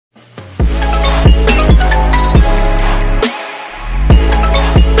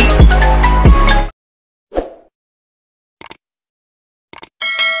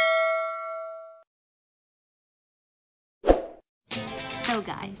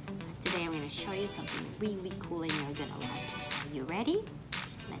guys, today I'm going to show you something really cool and you're going to like it. Are you ready?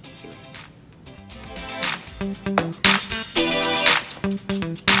 Let's do it.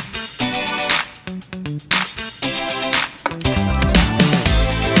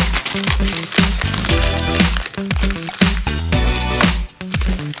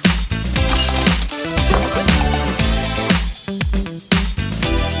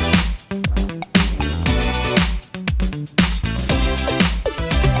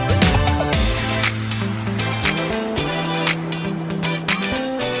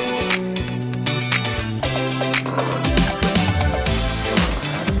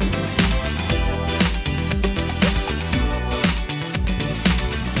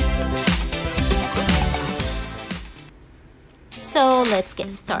 So let's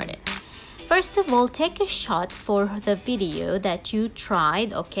get started. First of all, take a shot for the video that you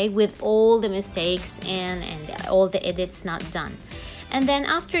tried, okay, with all the mistakes and all the edits not done. And then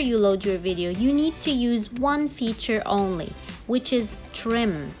after you load your video, you need to use one feature only, which is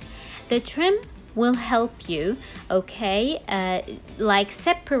trim. The trim will help you, okay, like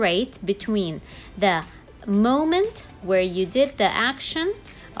separate between the moment where you did the action.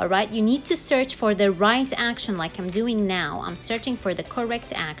 All right, you need to search for the right action like I'm doing now. I'm searching for the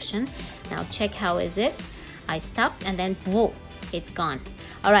correct action. Now check how is it. I stopped and then whoa, it's gone.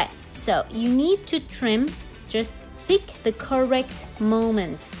 All right, so you need to trim. Just pick the correct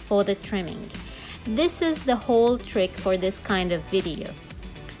moment for the trimming. This is the whole trick for this kind of video.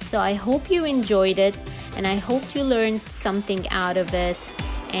 So I hope you enjoyed it and I hope you learned something out of it.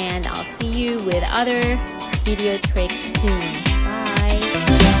 And I'll see you with other video tricks soon.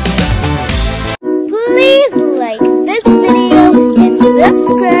 Please like this video and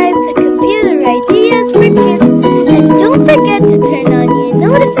subscribe.